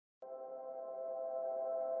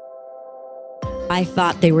I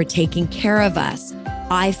thought they were taking care of us.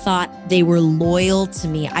 I thought they were loyal to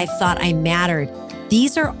me. I thought I mattered.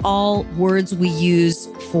 These are all words we use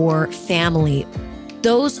for family.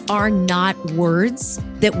 Those are not words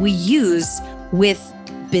that we use with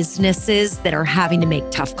businesses that are having to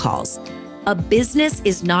make tough calls. A business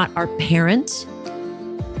is not our parent.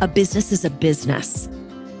 A business is a business.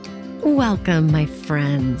 Welcome, my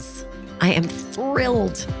friends. I am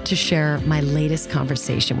thrilled to share my latest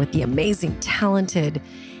conversation with the amazing, talented,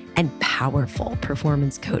 and powerful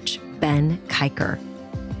performance coach, Ben Kiker.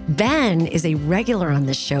 Ben is a regular on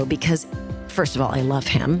this show because, first of all, I love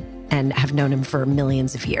him and have known him for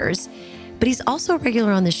millions of years. But he's also a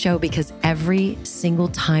regular on the show because every single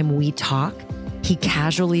time we talk, he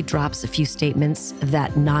casually drops a few statements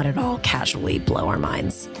that not at all casually blow our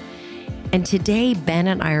minds. And today, Ben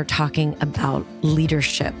and I are talking about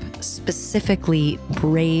leadership, specifically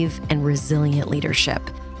brave and resilient leadership.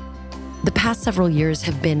 The past several years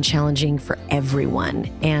have been challenging for everyone,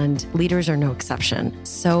 and leaders are no exception.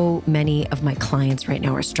 So many of my clients right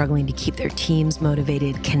now are struggling to keep their teams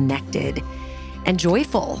motivated, connected, and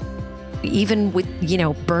joyful, even with,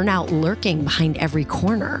 burnout lurking behind every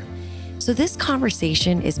corner. So this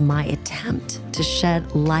conversation is my attempt to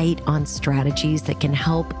shed light on strategies that can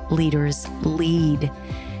help leaders lead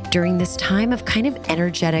during this time of kind of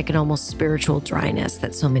energetic and almost spiritual dryness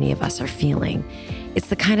that so many of us are feeling. It's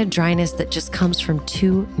the kind of dryness that just comes from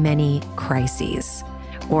too many crises,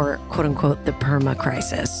 or quote unquote, the perma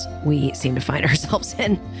crisis we seem to find ourselves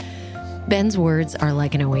in. Ben's words are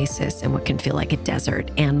like an oasis in what can feel like a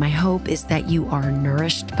desert. And my hope is that you are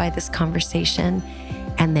nourished by this conversation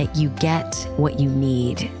and that you get what you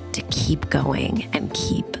need to keep going and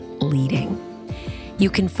keep leading. You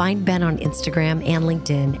can find Ben on Instagram and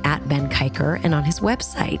LinkedIn at Ben Kiker and on his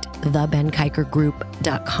website,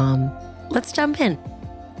 thebenkikergroup.com. Let's jump in.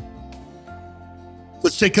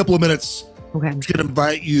 Let's take a couple of minutes. Okay. I'm going to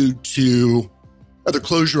invite you to either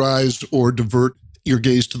close your eyes or divert your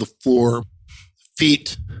gaze to the floor,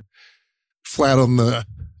 feet flat on the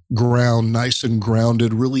ground, nice and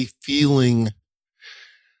grounded, really feeling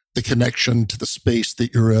the connection to the space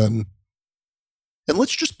that you're in. And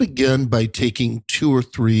let's just begin by taking 2 or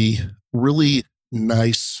 3 really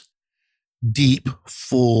nice, deep,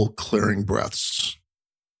 full clearing breaths.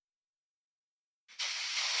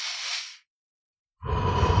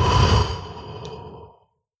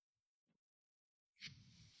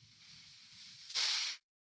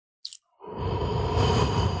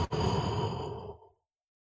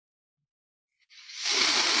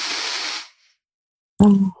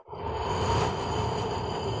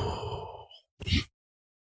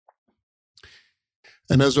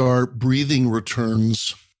 And as our breathing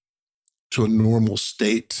returns to a normal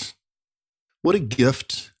state, what a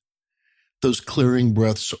gift those clearing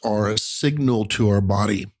breaths are, a signal to our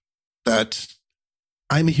body that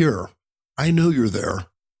I'm here. I know you're there.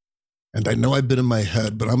 And I know I've been in my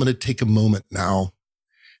head, but I'm going to take a moment now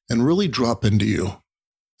and really drop into you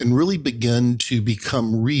and really begin to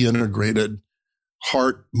become reintegrated,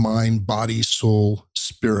 heart, mind, body, soul,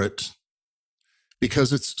 spirit,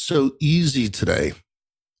 because it's so easy today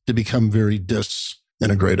to become very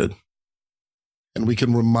disintegrated. And we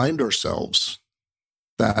can remind ourselves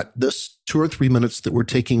that this 2 or 3 minutes that we're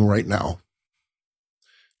taking right now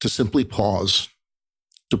to simply pause,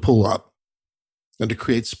 to pull up, and to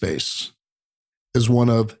create space is one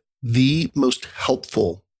of the most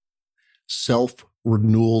helpful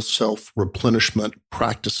self-renewal, self-replenishment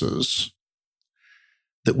practices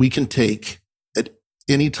that we can take at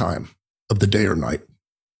any time of the day or night.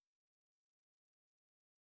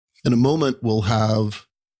 In a moment, we'll have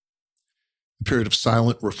a period of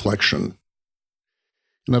silent reflection.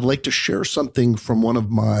 And I'd like to share something from one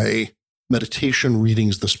of my meditation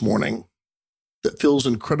readings this morning that feels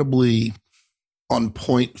incredibly on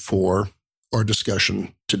point for our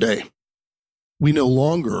discussion today. We no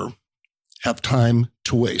longer have time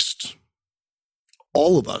to waste.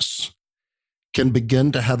 All of us can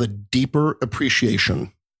begin to have a deeper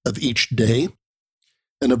appreciation of each day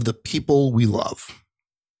and of the people we love.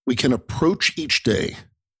 We can approach each day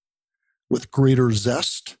with greater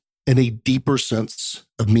zest and a deeper sense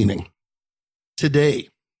of meaning. Today,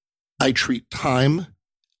 I treat time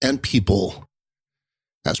and people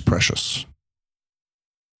as precious.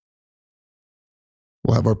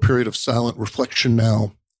 We'll have our period of silent reflection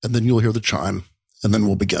now, and then you'll hear the chime, and then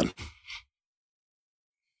we'll begin.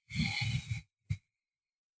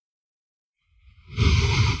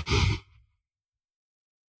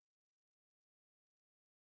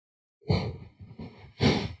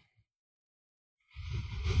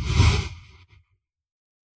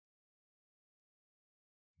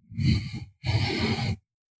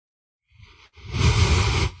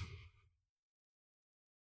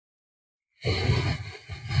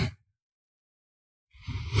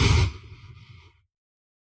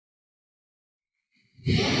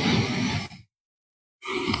 And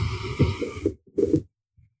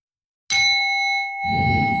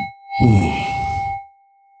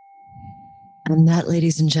that,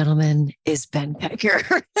 ladies and gentlemen, is Ben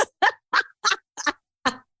Kiker.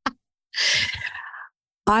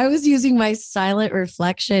 I was using my silent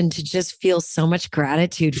reflection to just feel so much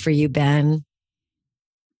gratitude for you, Ben.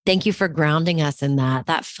 Thank you for grounding us in that.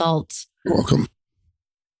 You're welcome.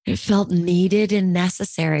 It felt needed and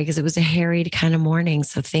necessary because it was a harried kind of morning.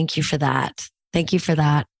 So thank you for that. Thank you for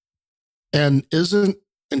that. And isn't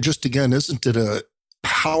it a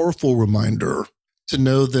powerful reminder to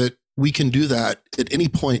know that we can do that at any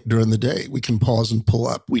point during the day? We can pause and pull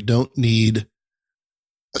up. We don't need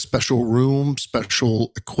a special room,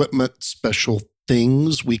 special equipment, special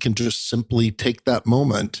things. We can just simply take that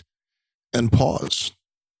moment and pause.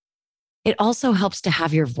 It also helps to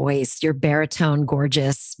have your voice, your baritone,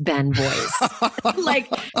 gorgeous Ben voice. Like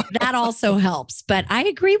that also helps. But I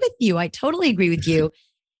agree with you. I totally agree with you.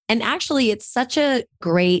 And actually, it's such a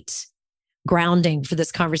great grounding for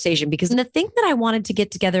this conversation because the thing that I wanted to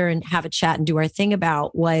get together and have a chat and do our thing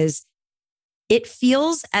about was it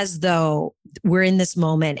feels as though we're in this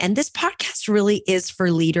moment. And this podcast really is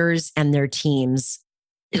for leaders and their teams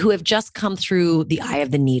who have just come through the eye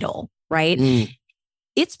of the needle, right?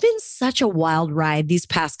 It's been such a wild ride these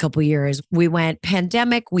past couple of years. We went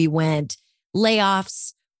pandemic, we went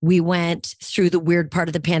layoffs, we went through the weird part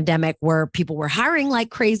of the pandemic where people were hiring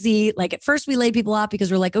like crazy. Like at first we laid people off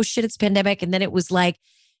because we're like, oh shit, it's pandemic. And then it was like,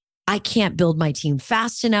 I can't build my team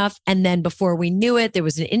fast enough. And then before we knew it, there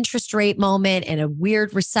was an interest rate moment and a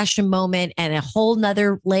weird recession moment and a whole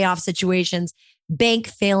nother layoff situations, bank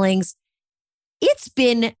failings. It's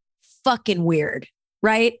been fucking weird,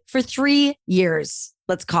 right? For 3 years,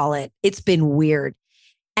 let's call it. It's been weird.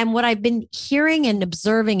 And what I've been hearing and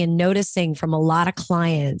observing and noticing from a lot of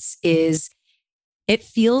clients is it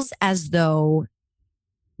feels as though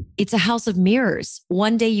it's a house of mirrors.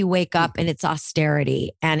 One day you wake up and it's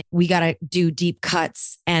austerity and we got to do deep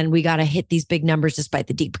cuts and we got to hit these big numbers despite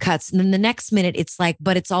the deep cuts. And then the next minute it's like,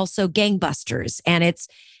 but it's also gangbusters. And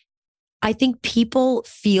I think people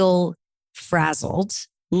feel frazzled.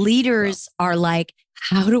 Leaders are like,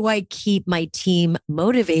 how do I keep my team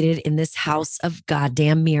motivated in this house of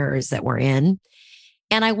goddamn mirrors that we're in?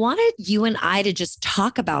 And I wanted you and I to just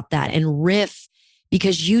talk about that and riff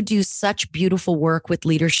because you do such beautiful work with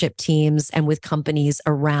leadership teams and with companies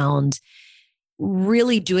around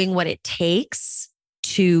really doing what it takes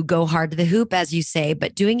to go hard to the hoop, as you say,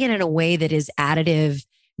 but doing it in a way that is additive,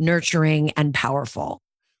 nurturing, and powerful.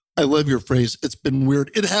 I love your phrase. It's been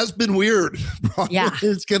weird. It has been weird. Yeah.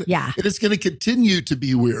 It's going to continue to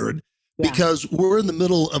be weird because we're in the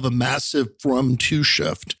middle of a massive from to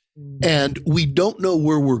shift and we don't know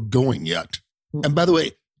where we're going yet. And by the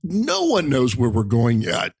way, no one knows where we're going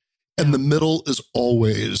yet. And the middle is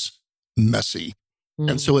always messy.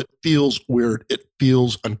 And so it feels weird. It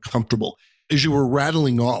feels uncomfortable. As you were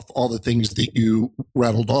rattling off all the things that you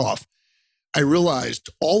rattled off, I realized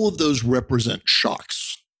all of those represent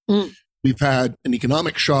shocks. We've had an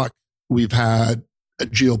economic shock. We've had a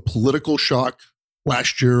geopolitical shock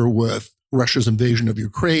last year with Russia's invasion of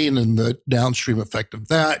Ukraine and the downstream effect of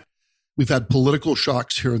that. We've had political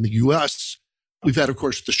shocks here in the US. We've had, of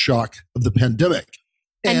course, the shock of the pandemic.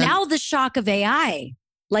 And now the shock of AI.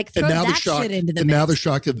 Like throw that shit into the mix. And now the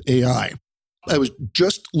shock of AI. I was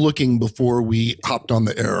just looking before we hopped on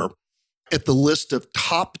the air at the list of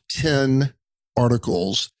top 10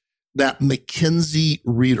 articles that McKinsey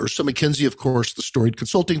readers. So McKinsey, of course, the storied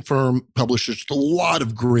consulting firm, publishes a lot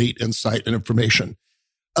of great insight and information.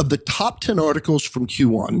 Of the top 10 articles from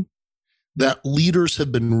Q1 that leaders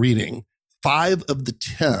have been reading, 5 of the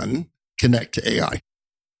 10 connect to AI,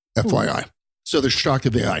 FYI. So the shock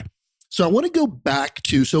of AI. So I want to go back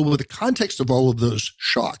to, so with the context of all of those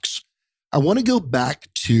shocks, I want to go back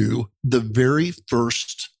to the very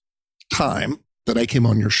first time that I came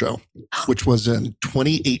on your show, which was in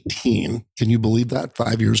 2018. Can you believe that?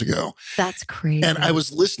 5 years ago. That's crazy. And I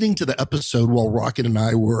was listening to the episode while Rocket and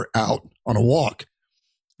I were out on a walk.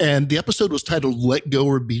 And the episode was titled Let Go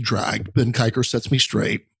or Be Dragged. Ben Kiker Sets Me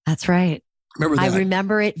Straight. That's right. Remember that? I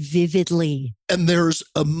remember it vividly. And there's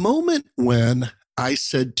a moment when I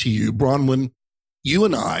said to you, Bronwyn, you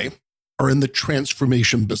and I are in the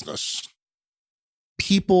transformation business.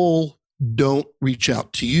 People don't reach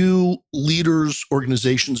out to you. Leaders,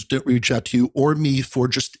 organizations don't reach out to you or me for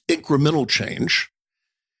just incremental change.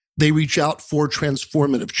 They reach out for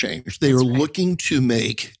transformative change. They are looking to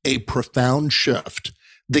make a profound shift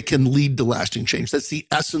that can lead to lasting change. That's the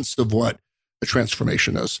essence of what a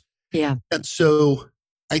transformation is. Yeah. And so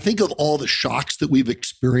I think of all the shocks that we've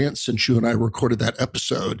experienced since you and I recorded that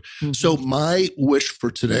episode. So my wish for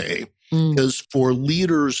today is for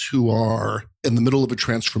leaders who are in the middle of a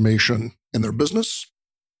transformation in their business,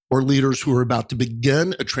 or leaders who are about to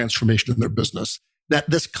begin a transformation in their business, that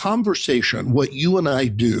this conversation, what you and I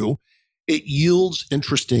do, it yields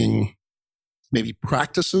interesting maybe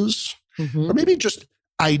practices, or maybe just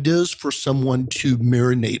ideas for someone to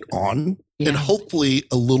marinate on, and hopefully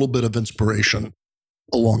a little bit of inspiration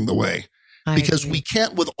along the way. Because we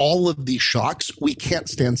can't, with all of these shocks, we can't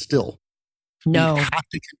stand still. No. We have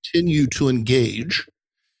to continue to engage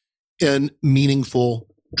in meaningful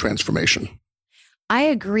transformation. I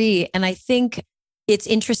agree. And I think it's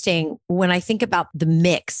interesting when I think about the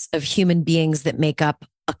mix of human beings that make up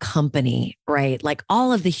a company, right? Like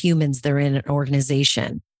all of the humans that are in an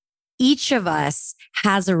organization. Each of us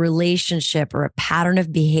has a relationship or a pattern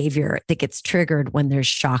of behavior that gets triggered when there's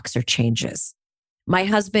shocks or changes. My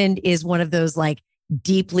husband is one of those like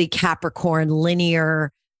deeply Capricorn,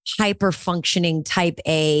 linear, hyper functioning type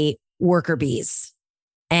A worker bees.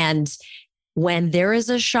 And when there is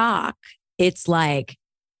a shock, it's like,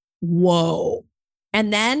 whoa.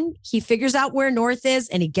 And then he figures out where north is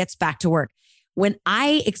and he gets back to work. When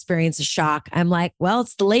I experience a shock, I'm like, well,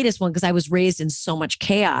 it's the latest one because I was raised in so much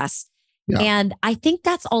chaos. Yeah. And I think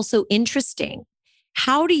that's also interesting.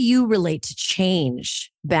 How do you relate to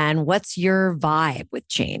change, Ben? What's your vibe with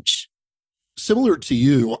change? Similar to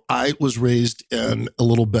you, I was raised in a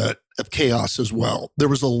little bit of chaos as well. There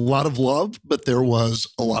was a lot of love, but there was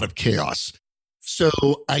a lot of chaos. So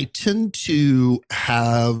I tend to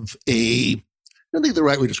have I don't think the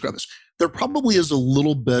right way to describe this. There probably is a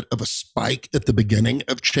little bit of a spike at the beginning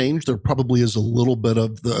of change. There probably is a little bit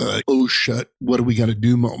of the, oh shit, what are we going to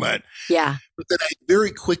do moment? Yeah. But then I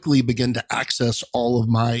very quickly begin to access all of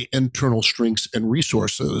my internal strengths and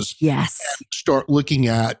resources. Yes. And start looking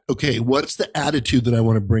at, okay, what's the attitude that I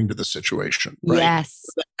want to bring to the situation? Right? Yes.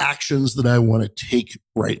 The actions that I want to take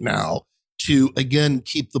right now to, again,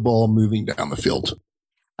 keep the ball moving down the field.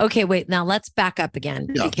 Okay, wait. Now let's back up again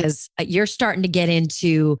because you're starting to get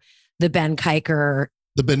into the Ben Kiker.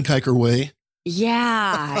 The Ben Kiker way?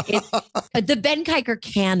 Yeah. The Ben Kiker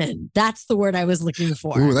canon. That's the word I was looking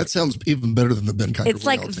for. Ooh, that sounds even better than the Ben Kiker It's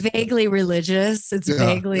way. like vaguely religious. It's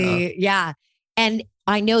vaguely, And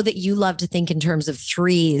I know that you love to think in terms of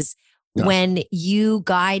threes. Yeah. When you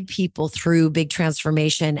guide people through big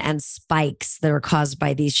transformation and spikes that are caused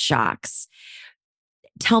by these shocks,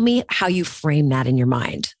 tell me how you frame that in your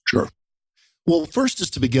mind. Sure. Well, first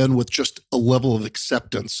is to begin with just a level of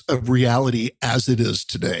acceptance of reality as it is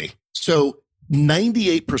today. So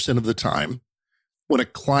 98% of the time, when a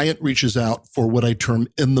client reaches out for what I term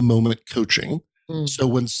in the moment coaching, so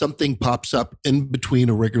when something pops up in between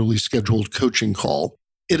a regularly scheduled coaching call,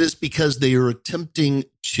 it is because they are attempting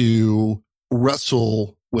to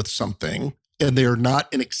wrestle with something and they are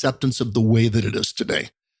not in acceptance of the way that it is today.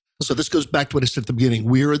 So this goes back to what I said at the beginning.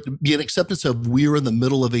 We're in acceptance of we're in the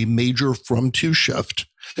middle of a major from-to shift.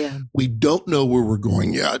 Yeah. We don't know where we're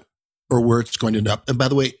going yet or where it's going to end up. And by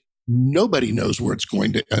the way, nobody knows where it's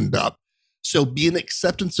going to end up. So be in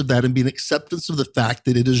acceptance of that and be in acceptance of the fact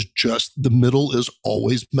that it is just the middle is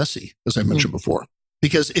always messy, as I mentioned before.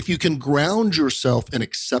 Because if you can ground yourself in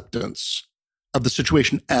acceptance of the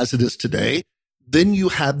situation as it is today, then you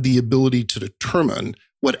have the ability to determine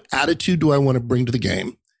what attitude do I want to bring to the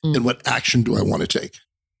game and what action do I want to take.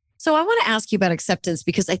 So I want to ask you about acceptance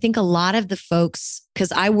because I think a lot of the folks,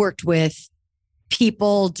 because I worked with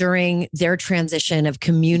people during their transition of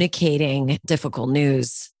communicating difficult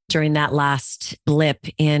news during that last blip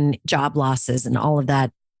in job losses and all of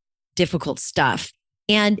that difficult stuff.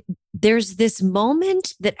 And there's this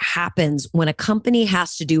moment that happens when a company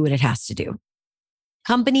has to do what it has to do.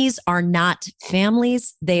 Companies are not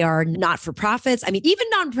families. They are not for profits. I mean, even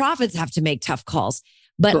nonprofits have to make tough calls.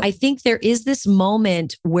 But sure. I think there is this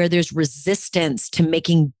moment where there's resistance to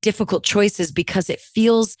making difficult choices because it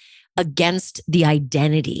feels against the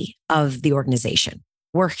identity of the organization.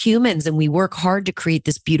 We're humans and we work hard to create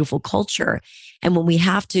this beautiful culture. And when we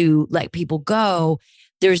have to let people go,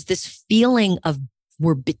 there's this feeling of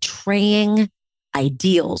we're betraying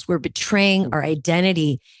ideals, we're betraying our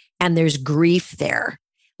identity, and there's grief there.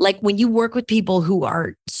 Like when you work with people who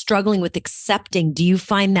are struggling with accepting, do you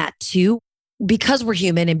find that too? Because we're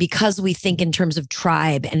human and because we think in terms of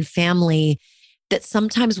tribe and family, that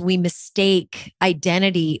sometimes we mistake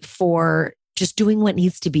identity for just doing what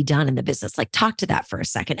needs to be done in the business. Like talk to that for a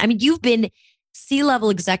second. I mean, you've been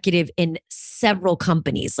C-level executive in several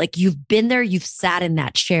companies. Like you've been there, you've sat in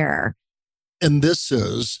that chair. And this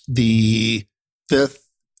is the fifth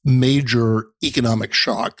major economic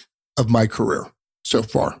shock of my career. so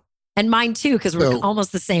far. And mine too, because we're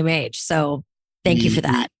almost the same age. So thank you for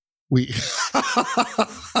that. We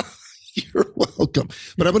You're welcome.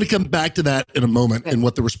 But I'm going to come back to that in a moment and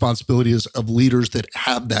what the responsibility is of leaders that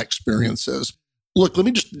have that experiences. Look, let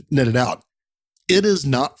me just net it out. It is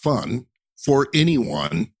not fun for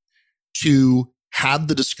anyone to have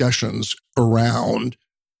the discussions around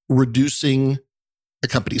reducing a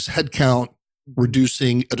company's headcount,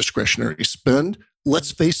 reducing a discretionary spend.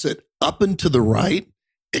 Let's face it, up and to the right,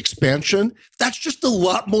 expansion, that's just a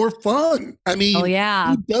lot more fun. I mean,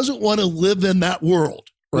 who doesn't want to live in that world,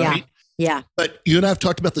 right? Yeah. But you and I have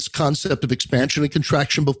talked about this concept of expansion and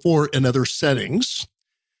contraction before in other settings.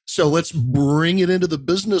 So let's bring it into the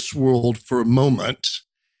business world for a moment,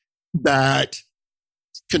 that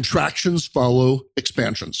contractions follow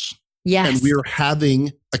expansions. Yes. And we are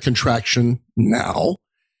having a contraction now.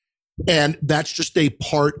 And that's just a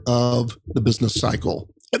part of the business cycle.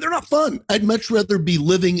 And they're not fun. I'd much rather be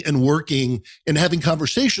living and working and having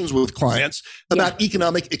conversations with clients about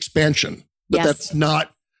economic expansion. But that's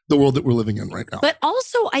not the world that we're living in right now. But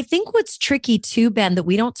also, I think what's tricky too, Ben, that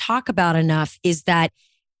we don't talk about enough is that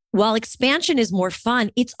while expansion is more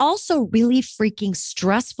fun, it's also really freaking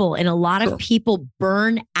stressful. And a lot of people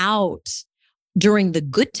burn out during the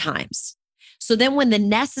good times. So then when the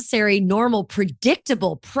necessary, normal,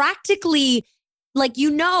 predictable, practically, like,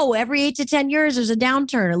 every 8 to 10 years, there's a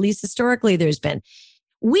downturn, at least historically there's been.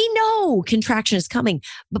 We know contraction is coming,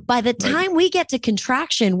 but by the time we get to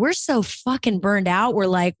contraction, we're so fucking burned out. We're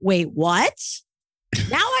like, wait, what?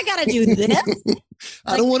 Now I got to do this?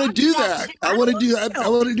 I don't want to do that. I want to do that. I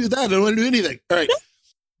want to do that. I don't want to do anything. All right.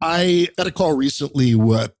 I got a call recently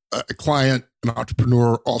with a client, an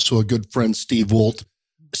entrepreneur, also a good friend, Steve Wolt.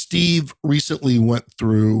 Steve recently went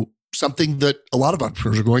through something that a lot of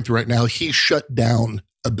entrepreneurs are going through right now. He shut down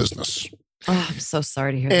a business. Oh, I'm so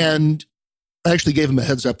sorry to hear that. And I actually gave him a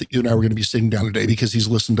heads up that you and I were going to be sitting down today because he's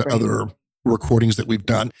listened to other recordings that we've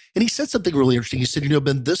done. And he said something really interesting. He said,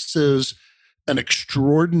 Ben, this is an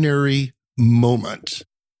extraordinary moment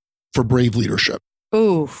for brave leadership.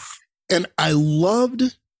 Ooh. And I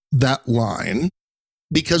loved that line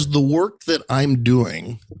because the work that I'm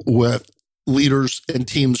doing with leaders and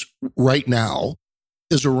teams right now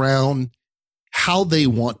is around how they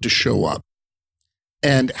want to show up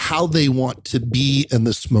and how they want to be in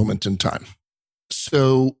this moment in time.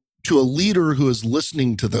 So to a leader who is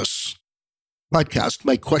listening to this podcast,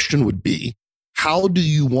 my question would be, how do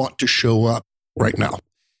you want to show up right now?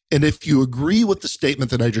 And if you agree with the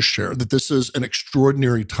statement that I just shared, that this is an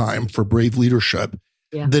extraordinary time for brave leadership,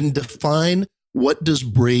 then define, what does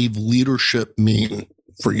brave leadership mean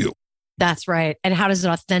for you? That's right. And how does it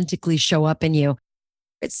authentically show up in you?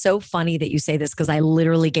 It's so funny that you say this because I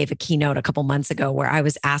literally gave a keynote a couple months ago where I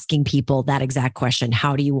was asking people that exact question.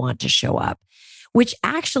 How do you want to show up? Which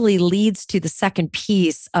actually leads to the second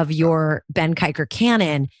piece of your Ben Kiker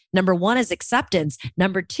canon. Number one is acceptance.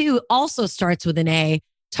 Number two also starts with an A.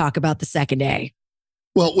 Talk about the second A.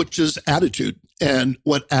 Well, which is attitude. And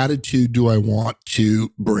what attitude do I want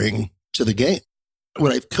to bring to the game?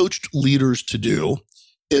 What I've coached leaders to do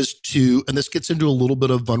is to, and this gets into a little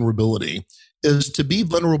bit of vulnerability, is to be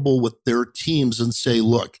vulnerable with their teams and say,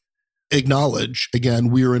 look, acknowledge, again,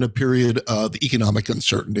 we are in a period of economic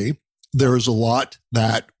uncertainty. There is a lot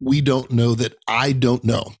that we don't know that I don't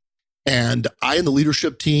know. And I and the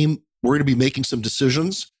leadership team, we're going to be making some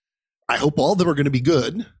decisions. I hope all of them are going to be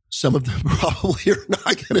good. Some of them probably are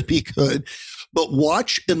not going to be good. But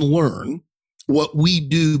watch and learn what we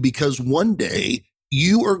do, because one day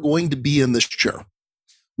you are going to be in this chair.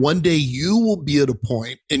 One day you will be at a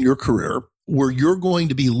point in your career where you're going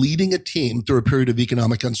to be leading a team through a period of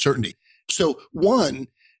economic uncertainty. So one,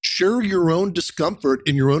 share your own discomfort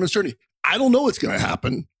and your own uncertainty. I don't know what's going to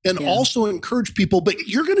happen. And also encourage people, but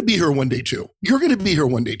you're going to be here one day too. You're going to be here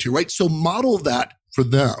one day too, right? So model that for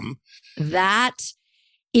them. That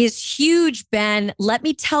is huge, Ben. Let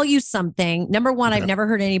me tell you something. Number one, I've never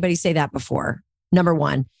heard anybody say that before. Number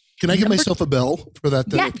one. Can I give myself a bell for that?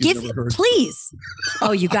 Yeah, please.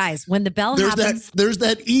 Oh, you guys, when the bell happens. There's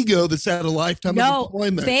that ego that's had a lifetime of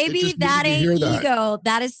employment. Baby, that ain't ego.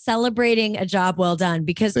 That is celebrating a job well done.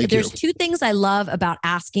 Because there's two things I love about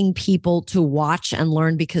asking people to watch and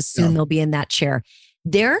learn, because soon they'll be in that chair.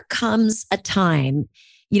 There comes a time,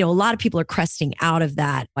 a lot of people are cresting out of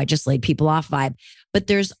that I just laid people off vibe. But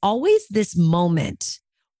there's always this moment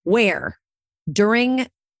where during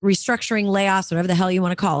restructuring, layoffs, whatever the hell you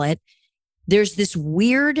want to call it, there's this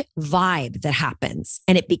weird vibe that happens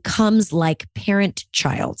and it becomes like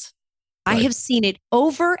parent-child. Right. I have seen it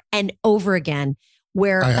over and over again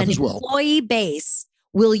where an employee base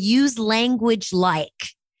will use language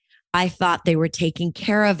like, I thought they were taking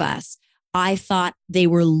care of us. I thought they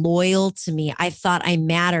were loyal to me. I thought I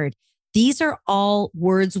mattered. These are all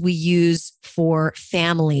words we use for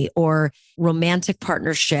family or romantic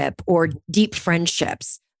partnership or deep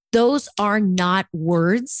friendships. Those are not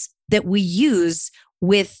words that we use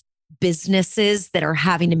with businesses that are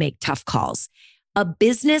having to make tough calls. A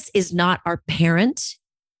business is not our parent.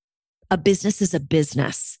 A business is a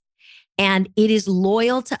business. And it is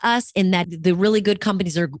loyal to us in that the really good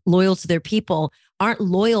companies are loyal to their people, aren't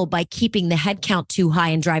loyal by keeping the headcount too high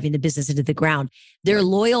and driving the business into the ground. They're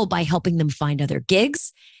loyal by helping them find other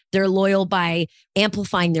gigs. They're loyal by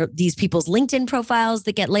amplifying these people's LinkedIn profiles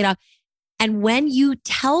that get laid off. And when you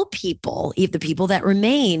tell people, if the people that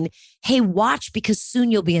remain, hey, watch because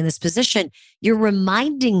soon you'll be in this position, you're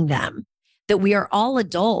reminding them that we are all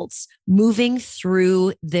adults moving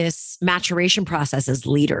through this maturation process as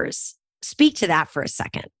leaders. Speak to that for a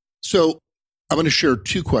second. So I'm going to share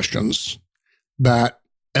two questions that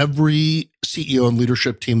every CEO and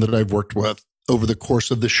leadership team that I've worked with over the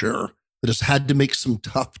course of this year that has had to make some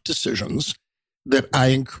tough decisions that I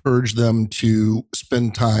encourage them to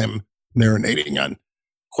spend time marinating on.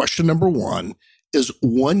 Question number one is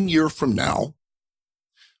 1 year from now,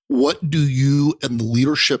 what do you and the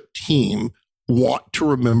leadership team want to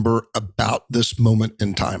remember about this moment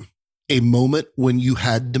in time? A moment when you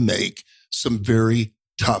had to make some very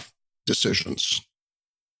tough decisions.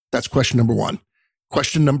 That's question number one.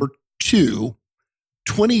 Question number two,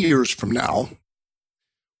 20 years from now,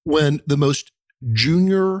 when the most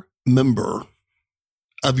junior member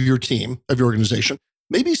of your team, of your organization,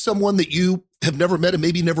 maybe someone that you have never met and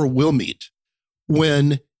maybe never will meet,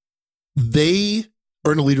 when they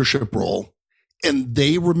are in a leadership role and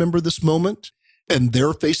they remember this moment and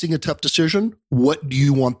they're facing a tough decision, what do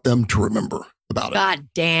you want them to remember about it? God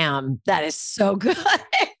damn, that is so good.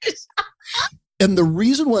 And the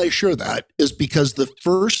reason why I share that is because the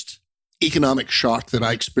first economic shock that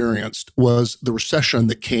I experienced was the recession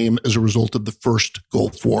that came as a result of the first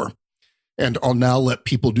Gulf War. And I'll now let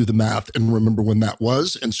people do the math and remember when that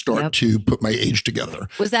was and start to put my age together.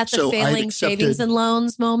 Was that the failing savings and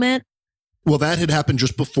loans moment? Well, that had happened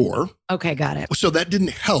just before. Okay, got it. So that didn't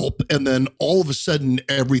help. And then all of a sudden,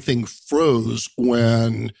 everything froze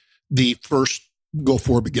when the first Gulf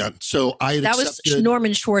War began. So that was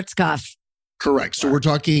Norman Schwarzkopf. Correct. So we're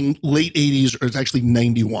talking late 80s, or it's actually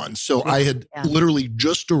 91. So I had literally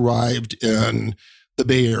just arrived in the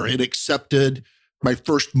Bay Area and accepted my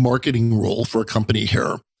first marketing role for a company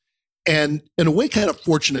here. And in a way, kind of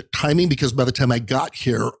fortunate timing, because by the time I got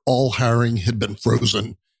here, all hiring had been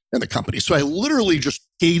frozen in the company. So I literally just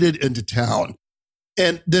skated into town.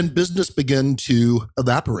 And then business began to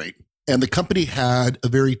evaporate. And the company had a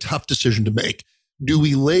very tough decision to make. Do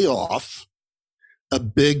we lay off a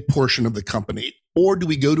big portion of the company, or do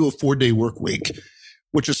we go to a 4-day work week,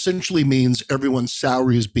 which essentially means everyone's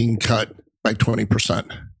salary is being cut by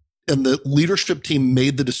 20%? And the leadership team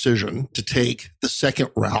made the decision to take the second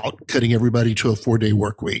route, cutting everybody to a 4-day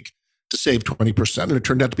work week to save 20%. And it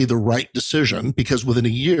turned out to be the right decision because within a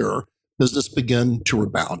year, business began to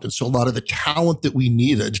rebound. And so a lot of the talent that we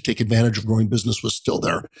needed to take advantage of growing business was still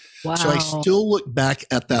there. Wow. So I still look back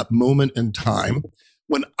at that moment in time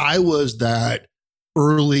when I was that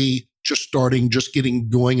early, just getting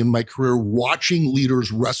going in my career, watching leaders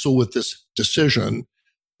wrestle with this decision,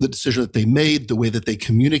 the decision that they made, the way that they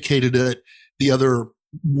communicated it, the other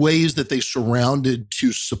ways that they surrounded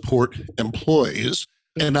to support employees.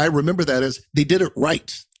 And I remember that as they did it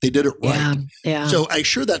right. They did it right. Yeah. So I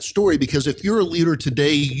share that story because if you're a leader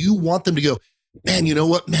today, you want them to go, man, you know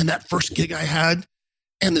what, man, that first gig I had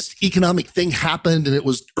and this economic thing happened and it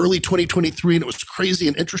was early 2023 and it was crazy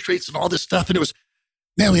and interest rates and all this stuff. And it was,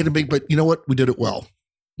 man, we had a big, but you know what? We did it well.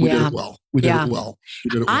 We did it well.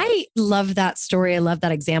 I love that story. I love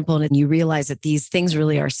that example. And you realize that these things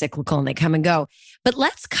really are cyclical and they come and go. But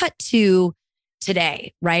let's cut to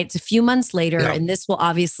today, right? It's a few months later, and this will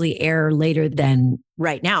obviously air later than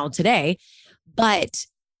right now today. But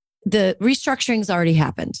the restructuring's already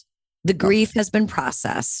happened. The grief has been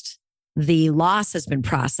processed. The loss has been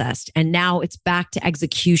processed. And now it's back to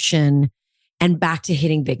execution and back to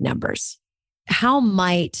hitting big numbers. How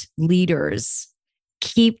might leaders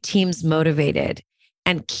keep teams motivated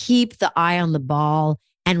and keep the eye on the ball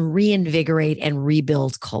and reinvigorate and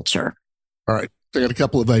rebuild culture? All right. I got a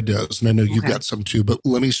couple of ideas, and I know you've got some too, but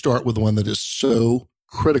let me start with one that is so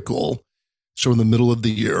critical. So in the middle of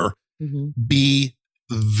the year, be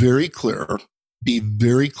very clear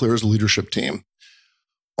as a leadership team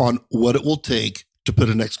on what it will take to put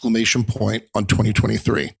an exclamation point on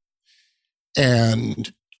 2023.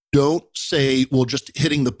 And don't say, well, just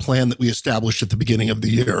hitting the plan that we established at the beginning of the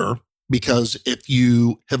year. Because if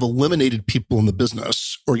you have eliminated people in the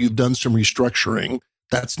business or you've done some restructuring,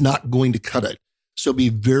 that's not going to cut it. So be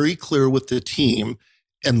very clear with the team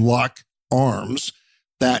and lock arms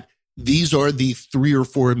that these are the 3 or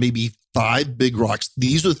 4, maybe 5 big rocks.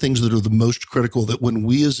 These are the things that are the most critical, that when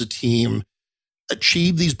we as a team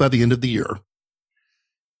achieve these by the end of the year,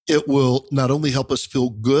 it will not only help us feel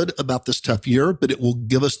good about this tough year, but it will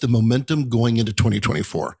give us the momentum going into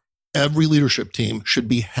 2024. Every leadership team should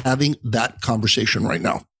be having that conversation right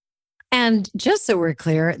now. And just so we're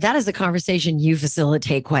clear, that is a conversation you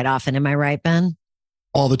facilitate quite often. Am I right, Ben?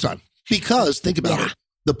 All the time. Because think about it.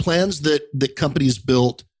 The plans that companies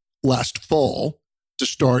built last fall to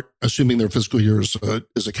start, assuming their fiscal year is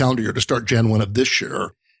a calendar year, to start Jan 1 of this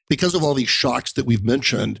year, because of all these shocks that we've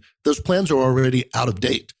mentioned, those plans are already out of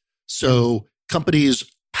date. So companies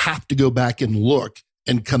have to go back and look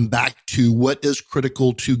and come back to what is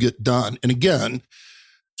critical to get done. And again,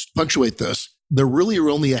 to punctuate this, there really are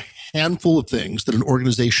only a handful of things that an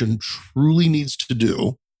organization truly needs to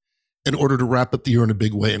do in order to wrap up the year in a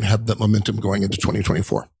big way and have that momentum going into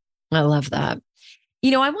 2024. I love that.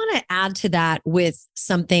 I want to add to that with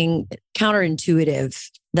something counterintuitive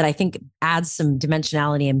that I think adds some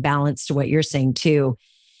dimensionality and balance to what you're saying too,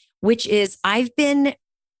 which is I've been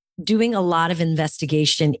doing a lot of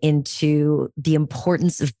investigation into the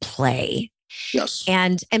importance of play. Yes.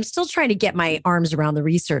 And I'm still trying to get my arms around the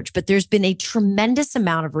research, but there's been a tremendous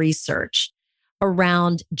amount of research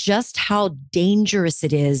around just how dangerous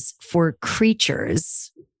it is for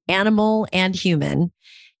creatures, animal and human,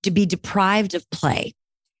 to be deprived of play.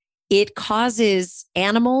 It causes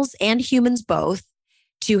animals and humans both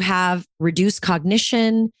to have reduced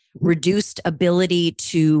cognition, reduced ability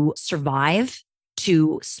to survive,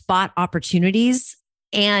 to spot opportunities.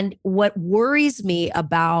 And what worries me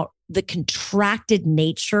about the contracted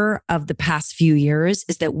nature of the past few years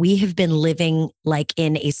is that we have been living like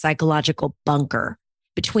in a psychological bunker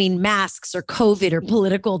between masks or COVID or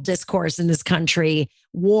political discourse in this country,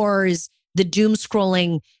 wars, the doom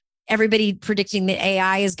scrolling, everybody predicting that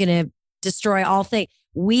AI is going to destroy all things.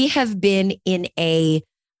 We have been in a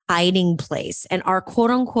hiding place, and our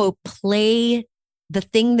quote unquote play, the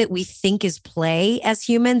thing that we think is play as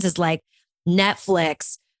humans, is like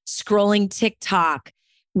Netflix, scrolling TikTok.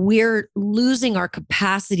 We're losing our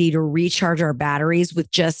capacity to recharge our batteries with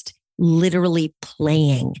just literally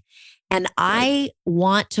playing. And I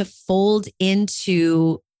want to fold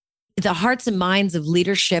into the hearts and minds of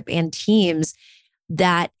leadership and teams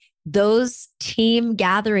that those team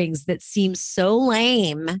gatherings that seem so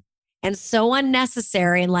lame and so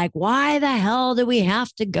unnecessary and like, why the hell do we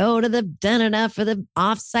have to go to the da-da-da for the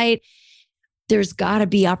offsite? There's got to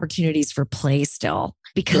be opportunities for play still,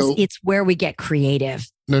 because it's where we get creative.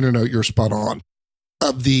 No, you're spot on.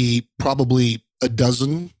 Of the probably a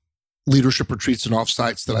dozen leadership retreats and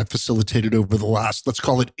offsites that I've facilitated over the last, let's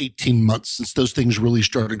call it 18 months, since those things really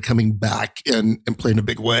started coming back and play in a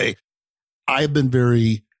big way, I've been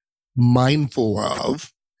very mindful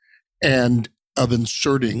of and of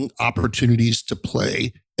inserting opportunities to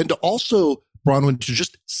play and to also, Bronwyn, to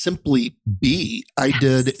just simply be. I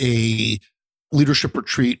did a leadership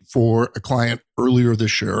retreat for a client earlier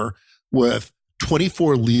this year with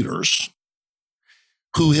 24 leaders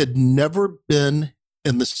who had never been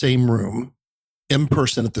in the same room in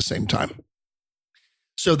person at the same time.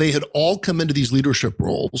 So they had all come into these leadership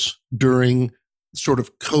roles during sort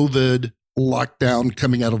of COVID lockdown,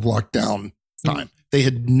 coming out of lockdown time. They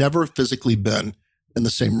had never physically been in the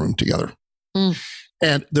same room together.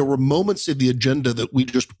 And there were moments in the agenda that we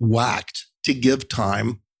just whacked to give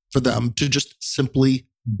time for them to just simply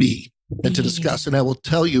be and to discuss. And I will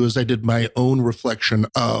tell you, as I did my own reflection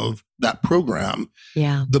of that program,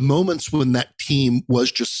 the moments when that team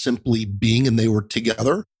was just simply being and they were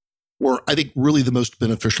together were, I think, really the most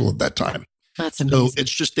beneficial at that time. That's amazing. So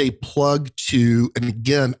it's just a plug to, and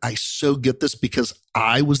again, I so get this because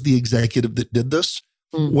I was the executive that did this.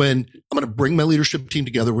 When I'm going to bring my leadership team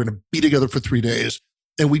together, we're going to be together for 3 days,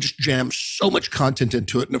 and we just jam so much content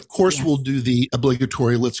into it. And of course, we'll do the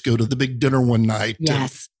obligatory, let's go to the big dinner one night.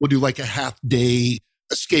 Yes. We'll do like a half day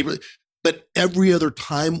escape. But every other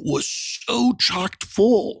time was so chocked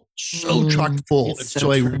full, chocked full. And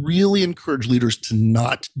so I really encourage leaders to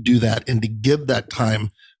not do that and to give that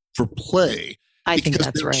time for play. I think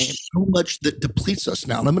that's right. So much that depletes us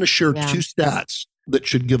now. And I'm going to share 2 stats that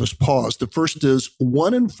should give us pause. The first is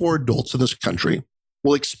 1 in 4 adults in this country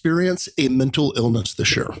will experience a mental illness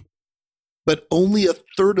this year, but only a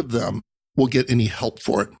third of them will get any help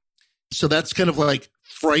for it. So that's kind of like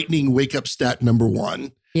frightening wake up stat number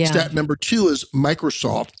 1. Yeah. Stat number 2 is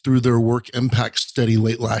Microsoft, through their work impact study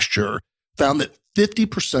late last year, found that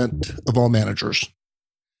 50% of all managers,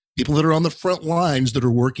 people that are on the front lines that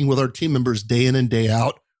are working with our team members day in and day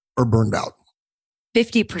out, are burned out.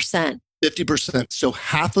 50%. 50%. So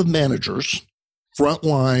half of managers,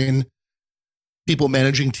 frontline people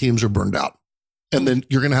managing teams, are burned out. And then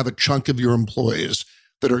you're going to have a chunk of your employees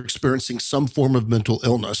that are experiencing some form of mental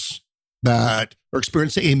illness, that are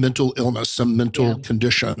experiencing a mental illness, some mental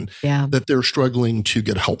condition that they're struggling to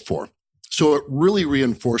get help for. So it really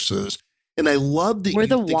reinforces. And I love that we're you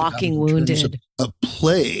the think walking about it in wounded terms of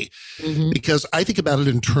play, because I think about it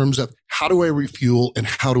in terms of how do I refuel and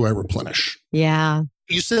how do I replenish? Yeah.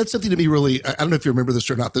 You said something to me really, I don't know if you remember this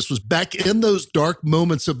or not. This was back in those dark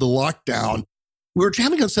moments of the lockdown. We were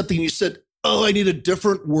jamming on something and you said, oh, I need a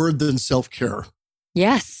different word than self-care.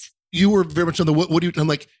 Yes. You were very much on the, what do you, I'm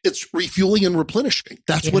like, it's refueling and replenishing.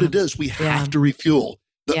 That's what it is. We have to refuel.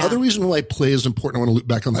 The other reason why play is important, I want to loop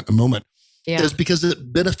back on that in a moment, is because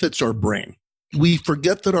it benefits our brain. We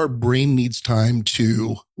forget that our brain needs time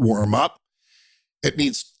to warm up. It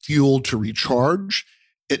needs fuel to recharge.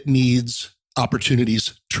 It needs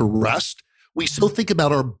opportunities to rest. We still think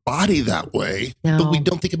about our body that way, but we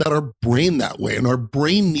don't think about our brain that way. And our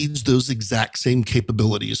brain needs those exact same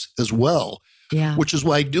capabilities as well, which is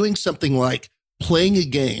why doing something like playing a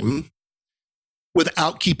game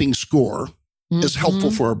without keeping score is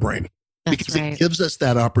helpful for our brain. Because it gives us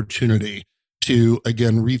that opportunity to,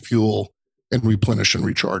 again, refuel and replenish and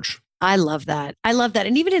recharge. I love that. I love that.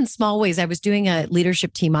 And even in small ways, I was doing a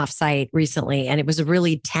leadership team offsite recently, and it was a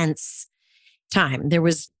really tense time. There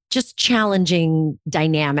was just challenging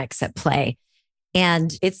dynamics at play.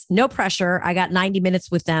 And it's no pressure. I got 90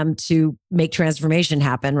 minutes with them to make transformation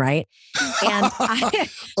happen, right? And no pressure.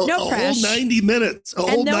 A whole 90 minutes. A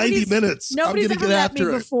whole 90 minutes. Nobody's ever met me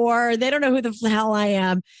before. They don't know who the hell I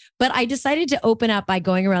am. But I decided to open up by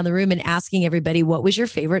going around the room and asking everybody, what was your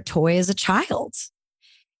favorite toy as a child?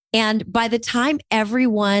 And by the time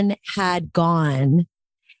everyone had gone,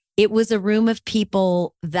 it was a room of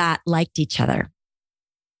people that liked each other.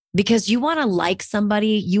 Because you want to like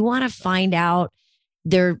somebody, you want to find out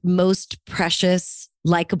their most precious,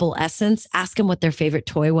 likable essence. Ask them what their favorite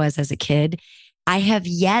toy was as a kid. I have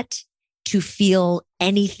yet to feel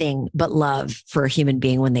anything but love for a human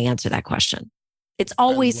being when they answer that question. It's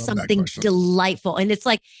always something delightful. And it's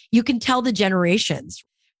like, you can tell the generations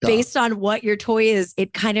based on what your toy is.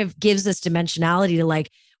 It kind of gives us dimensionality to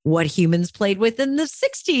like what humans played with in the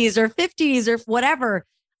 60s or 50s or whatever.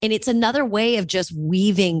 And it's another way of just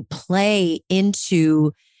weaving play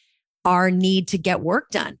into our need to get work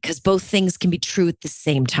done, because both things can be true at the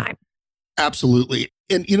same time. Absolutely.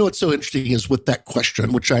 And you know what's so interesting is with that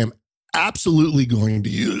question, which I am absolutely going to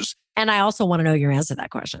use. And I also want to know your answer to that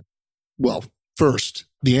question. Well, first,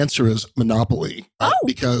 the answer is Monopoly.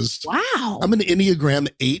 Because I'm an Enneagram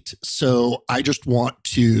 8, so I just want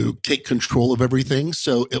to take control of everything.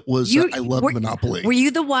 So it was, I love Monopoly. Were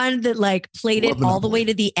you the one that like played it all the way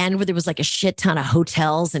to the end where there was like a shit ton of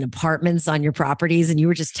hotels and apartments on your properties and you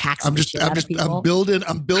were just taxing the shit out of people? I'm building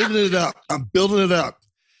it up. I'm building it up.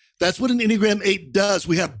 That's what an Enneagram 8 does.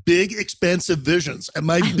 We have big, expansive visions. And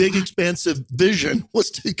my big, expansive vision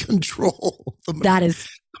was to control the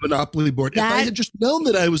Monopoly board. If I had just known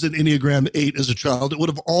that I was an Enneagram 8 as a child, it would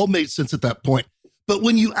have all made sense at that point. But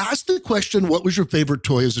when you asked the question, what was your favorite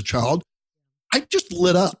toy as a child? I just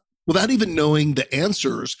lit up without even knowing the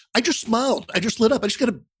answers. I just smiled. I just lit up. I just got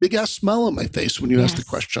a big ass smile on my face when you asked the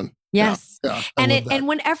question. Yes. Yeah, and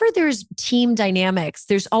whenever there's team dynamics,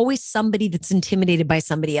 there's always somebody that's intimidated by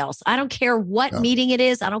somebody else. I don't care what meeting it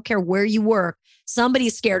is. I don't care where you work.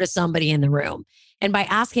 Somebody's scared of somebody in the room. And by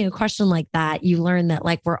asking a question like that, you learn that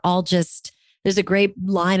like we're all just, there's a great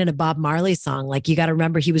line in a Bob Marley song. Like you got to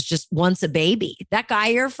remember he was just once a baby. That guy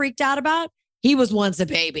you're freaked out about, he was once a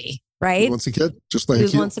baby, right? Once a kid, just like he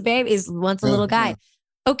was once a baby. He's once a little guy.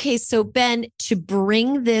 Yeah. Okay. So Ben, to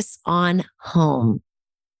bring this on home,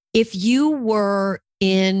 if you were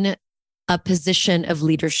in a position of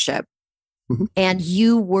leadership and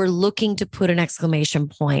you were looking to put an exclamation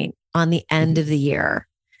point on the end of the year,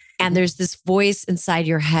 and there's this voice inside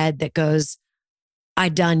your head that goes, I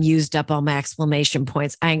done used up all my exclamation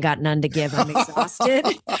points. I ain't got none to give. I'm exhausted.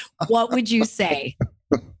 What would you say?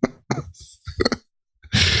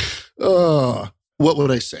 What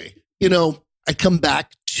would I say? You know, I come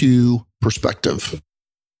back to perspective.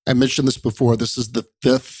 I mentioned this before. This is the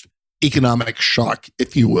 5th economic shock,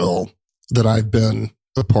 if you will, that I've been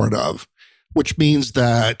a part of, which means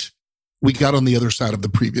that we got on the other side of the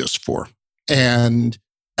previous 4. And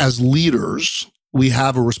as leaders, we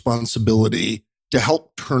have a responsibility to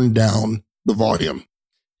help turn down the volume.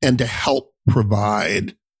 and to help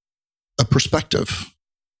provide a perspective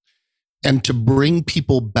and to bring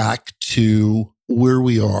people back to where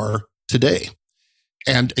we are today.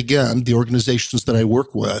 And again, the organizations that I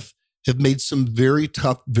work with have made some very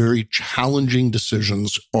tough, very challenging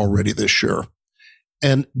decisions already this year.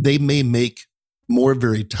 And they may make more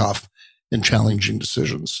very tough and challenging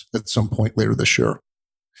decisions at some point later this year.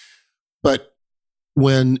 But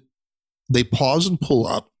when they pause and pull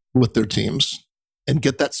up with their teams and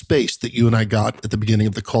get that space that you and I got at the beginning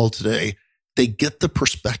of the call today, they get the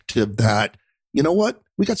perspective that, you know what,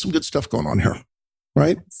 we got some good stuff going on here,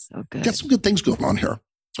 right? So good. Got some good things going on here.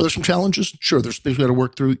 Are there some challenges? Sure. There's things we got to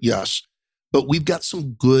work through. Yes. But we've got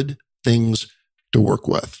some good things to work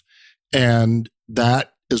with. And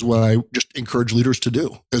that is what I just encourage leaders to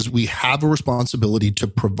do, is we have a responsibility to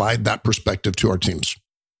provide that perspective to our teams.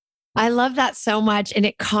 I love that so much. And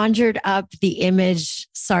it conjured up the image.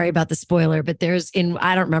 Sorry about the spoiler, but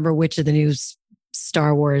I don't remember which of the new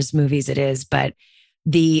Star Wars movies it is, but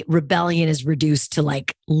the rebellion is reduced to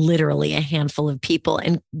like literally a handful of people.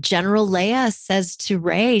 And General Leia says to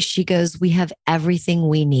Rey, she goes, we have everything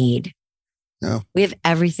we need. Yeah. We have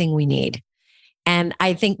everything we need. And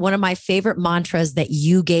I think one of my favorite mantras that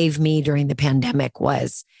you gave me during the pandemic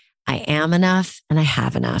was, I am enough and I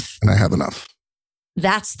have enough. And I have enough.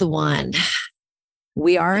 That's the one.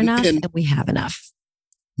 We are enough and we have enough.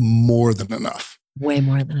 More than enough. Way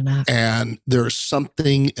more than enough. And there's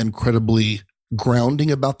something incredibly grounding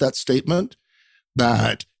about that statement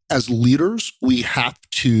that as leaders, we have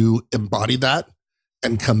to embody that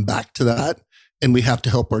and come back to that. And we have to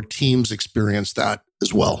help our teams experience that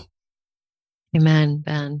as well. Amen,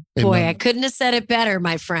 Ben. Amen. Boy, I couldn't have said it better,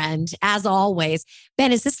 my friend, as always.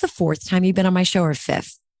 Ben, is this the 4th time you've been on my show or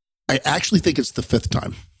 5th? I actually think it's the 5th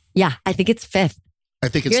time. Yeah, I think it's 5th. I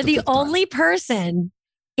think it's You're the only person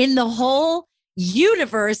in the whole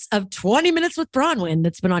universe of 20 Minutes with Bronwyn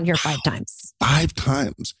that's been on here 5 times. 5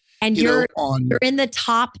 times. And you're in the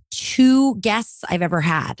top 2 guests I've ever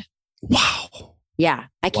had. Wow. Yeah.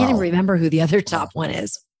 I can't even remember who the other top one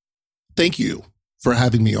is. Thank you for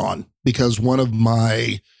having me on, because one of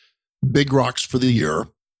my big rocks for the year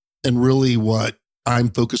and really what I'm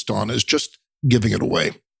focused on is just giving it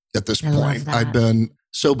away at this point. I've been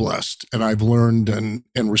so blessed and I've learned and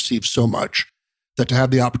received so much that to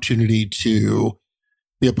have the opportunity to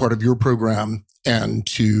be a part of your program and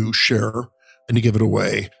to share and to give it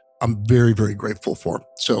away, I'm very, very grateful for.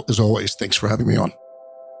 So as always, thanks for having me on.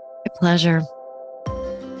 A pleasure.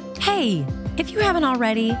 Hey, if you haven't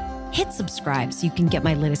already, hit subscribe so you can get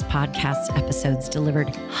my latest podcast episodes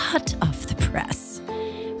delivered hot off the press.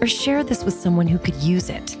 Or share this with someone who could use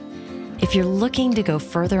it. If you're looking to go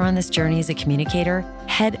further on this journey as a communicator,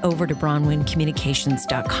 head over to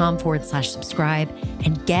bronwyncommunications.com/subscribe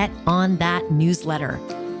and get on that newsletter.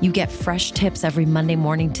 You get fresh tips every Monday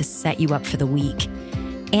morning to set you up for the week.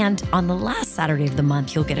 And on the last Saturday of the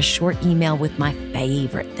month, you'll get a short email with my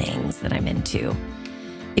favorite things that I'm into.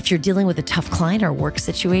 If you're dealing with a tough client or work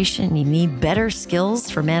situation, you need better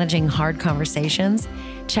skills for managing hard conversations,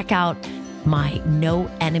 check out my No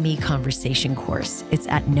Enemy Conversation course. It's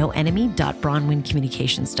at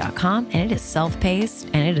noenemy.bronwyncommunications.com, and it is self-paced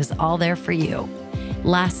and it is all there for you.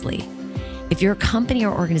 Lastly, if your company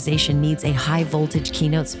or organization needs a high voltage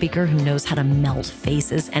keynote speaker who knows how to melt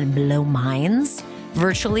faces and blow minds,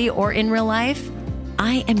 virtually or in real life,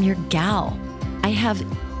 I am your gal. I have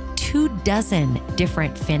 24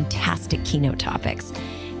 different fantastic keynote topics,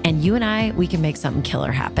 and you and I, we can make something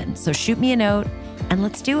killer happen. So shoot me a note and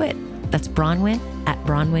let's do it. That's Bronwyn at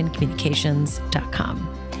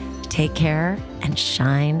bronwyncommunications.com. Take care and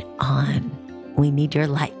shine on. We need your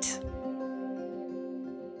light.